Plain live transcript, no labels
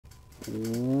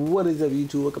What is up,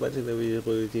 YouTube? Welcome back to the video.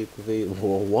 Faze.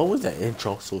 What was that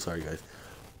intro? So sorry, guys.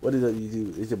 What is up,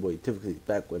 YouTube? It's your boy, typically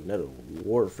back with another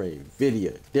Warframe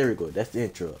video. There we go. That's the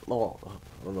intro. Oh,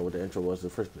 I don't know what the intro was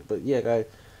the first place, but yeah, guys,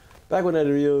 back with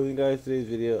another video. You guys, today's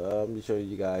video, I'm just showing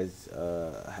you guys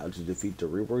how to defeat the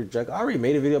Reworked Jackal. I already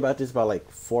made a video about this about like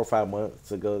 4 or 5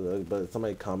 months ago, but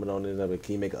somebody commented on it. Like,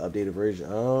 can you make an updated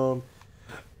version?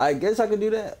 I guess I could do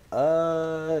that.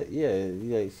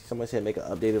 Yeah. Somebody said make an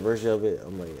updated version of it.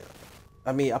 I'm like,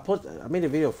 I mean, I made a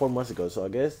video 4 months ago, so I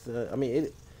guess when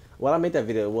I made that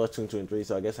video, it was 2023,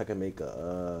 so I guess I can make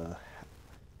a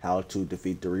how to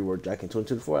defeat the Reworked Jackal in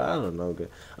 2024. I don't know.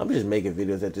 I'm just making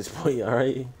videos at this point, all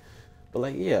right. But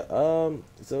like, yeah.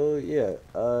 So yeah.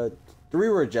 The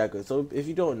Reworked Jackal. So if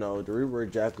you don't know, the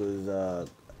Reworked Jackal is a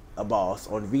boss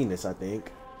on Venus, I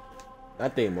think.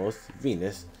 Not Deimos,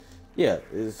 Venus. Yeah,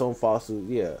 it's its own fossil.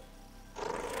 Yeah,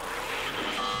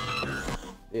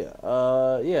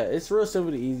 it's real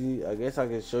simple and easy. I guess I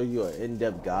can show you an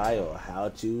in-depth guide on how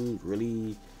to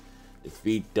really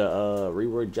defeat the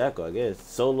Reworked Jackal. I guess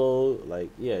solo, like,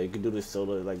 yeah, you can do this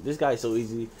solo. Like, this guy's so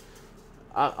easy.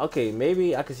 Okay,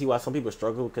 maybe I can see why some people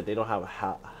struggle because they don't have a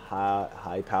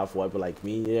high powerful weapon like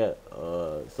me yet.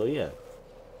 So yeah,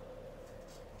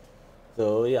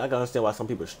 I can understand why some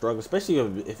people struggle, especially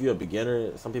if you're a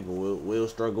beginner. Some people will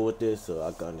struggle with this, so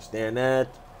I can understand that.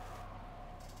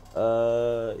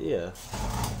 Yeah.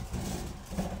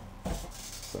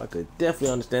 So I could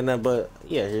definitely understand that, but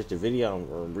yeah, here's the video.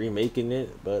 I'm remaking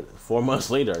it, but 4 months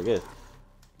later, I guess.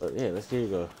 But yeah, let's here you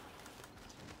go.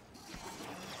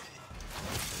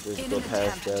 Just go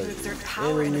past that. To exert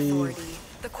power and authority,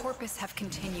 the Corpus have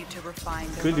continued to refine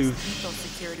their most lethal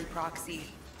security proxy,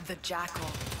 the Jackal.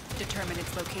 Determine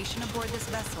its location aboard this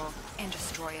vessel and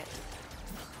destroy it.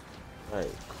 Alright,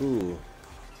 cool.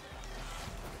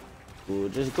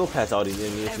 Just go past all these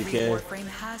enemies if you can. Every Warframe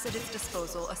has at its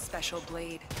disposal a special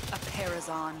blade, a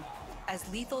Parazon, as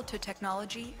lethal to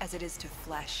technology as it is to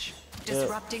flesh.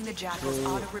 Disrupting the Jackal's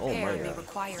auto repair may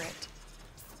require it.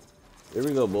 Here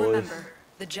we go, boys. Remember,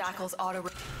 the Jackal's auto.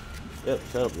 Yep,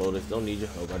 shut up, Lotus. Don't need you.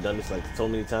 Oh, I've done this like so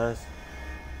many times.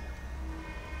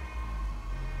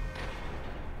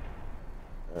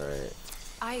 Alright.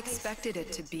 I expected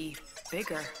it to be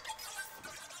bigger.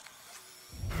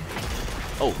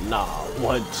 Oh, nah,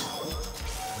 what?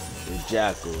 The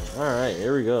Jackal. Alright,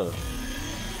 here we go.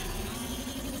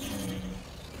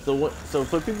 So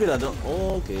for people that don't,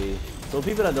 So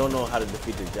people that don't know how to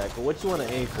defeat the Jackal, what you want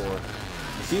to aim for?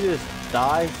 You see this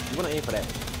thigh? You want to aim for that.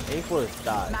 Aim for his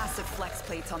thigh. Massive flex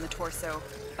plates on the torso,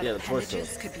 but yeah, the torso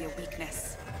could be a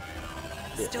weakness.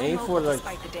 Yeah, Still aim for like,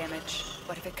 despite the damage,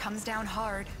 but if it comes down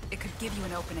hard, it could give you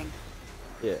an opening.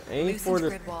 Yeah, aim for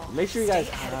the. Make sure you guys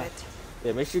hide.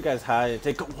 Yeah, make sure you guys hide and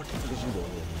take. What the fuck is you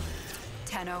doing here?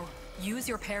 Tenno, use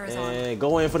your Parazon and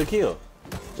go in for the kill,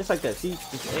 just like that. See,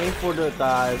 just aim for the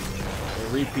thighs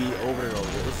and repeat over and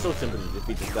over. It's so simple to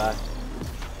defeat this guy.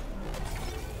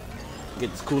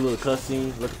 Get this cool little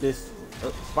cutscene. Look at this.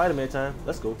 Oh, Spider-Man time.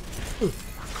 Let's go.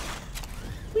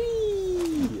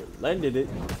 Whee! Landed it.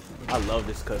 I love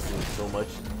this cutscene so much.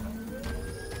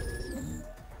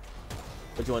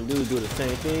 What you want to do the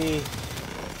same thing.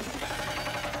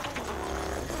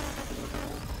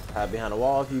 Hide behind a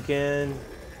wall if you can.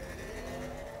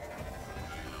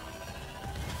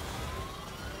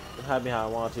 Hide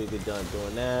behind a wall until you get done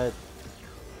doing that.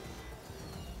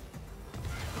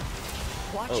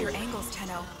 Watch your angles,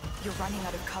 Tenno. You're running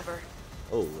out of cover.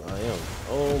 Oh, I am.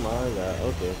 Oh my god.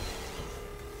 Okay.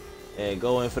 And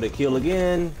go in for the kill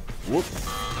again. Whoops.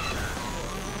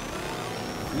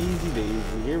 Easy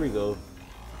daisy. Here we go.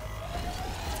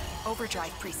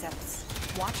 Overdrive precepts.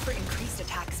 Watch for increased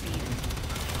attack speed.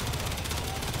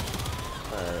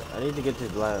 Alright, I need to get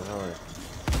this last horn.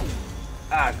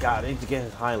 Ah, God, I need to get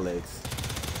his hind legs.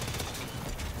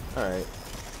 Alright.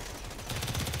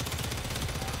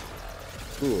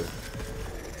 Cool.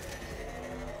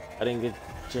 I didn't get a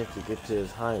chance to get to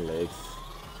his hind legs.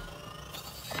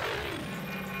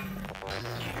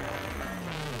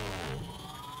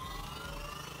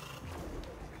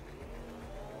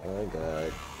 Oh my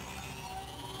god.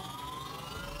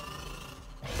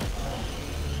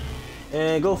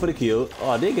 And go for the kill.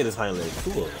 Oh, I did get his hind legs.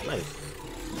 Cool. Nice.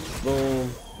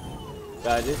 Boom.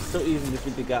 God, it's so easy to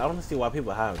defeat the guy. I don't see why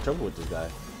people are having trouble with this guy.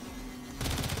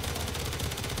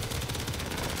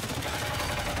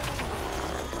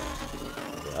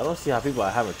 I don't see how people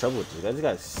are having trouble with this guy. This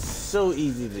guy's so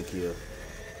easy to kill.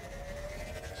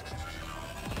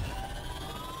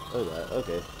 Oh god,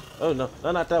 okay. Oh no,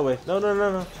 no, not that way. No.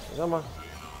 Come on.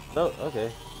 No,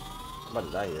 okay. I'm about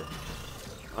to die here.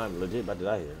 I'm legit about to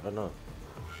die here. Oh no.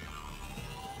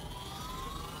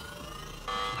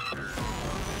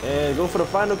 And go for the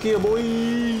final kill,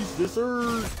 boys. Yes,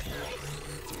 sir.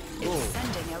 It's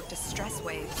sending out distress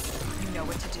waves. You know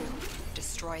what to do.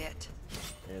 Destroy it.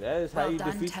 And that is how you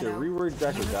defeat the Reworked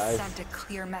Jackal, guys. You have sent a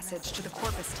clear message to the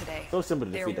Corpus today. So simple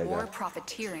to defeat that guy. Their war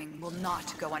profiteering will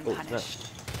not go unpunished.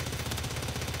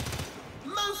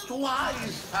 Most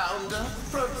wise founder,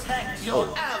 protect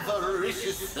your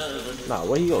avaricious servant. Nah,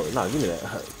 where he go? Nah, give me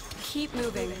that. Keep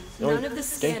moving. None of the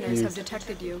scanners have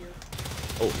detected you.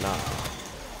 Oh, nah.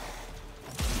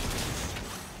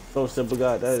 So simple,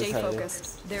 guys. That Stay is how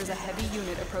focused. There's a heavy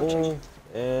unit approaching. Boom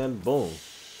and boom.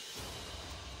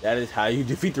 That is how you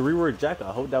defeat the Reworked Jackal.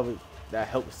 I hope that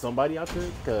helped somebody out there,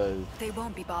 because they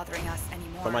won't be bothering us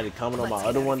anymore. Somebody commented on my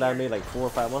other one that I made like 4 or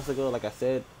 5 months ago. Like I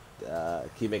said,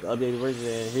 keep making updated version,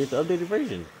 and here's the updated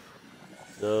version.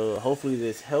 So hopefully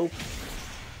this helps.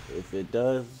 If it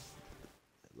does,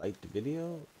 like the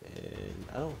video, and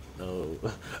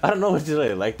I don't know what to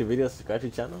say. Like the video, subscribe to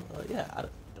the channel. Yeah, I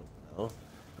don't know.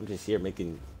 I'm just here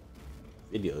making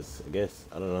videos, I guess.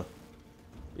 I don't know.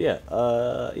 Yeah,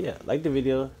 yeah, like the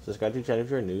video, subscribe to the channel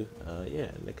if you're new. Yeah,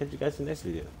 and I'll catch you guys in the next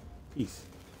video. Peace.